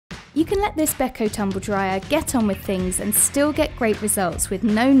You can let this Beko Tumble Dryer get on with things and still get great results with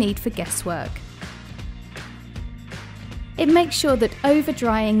no need for guesswork. It makes sure that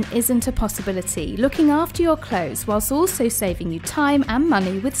over-drying isn't a possibility, looking after your clothes whilst also saving you time and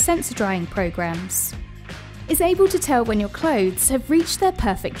money with sensor drying programs. It's able to tell when your clothes have reached their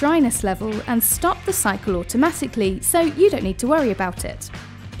perfect dryness level and stop the cycle automatically, so you don't need to worry about it.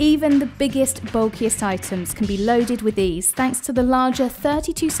 Even the biggest, bulkiest items can be loaded with ease thanks to the larger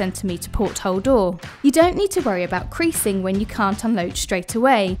 32cm porthole door. You don't need to worry about creasing when you can't unload straight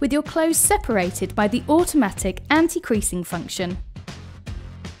away, with your clothes separated by the automatic anti-creasing function.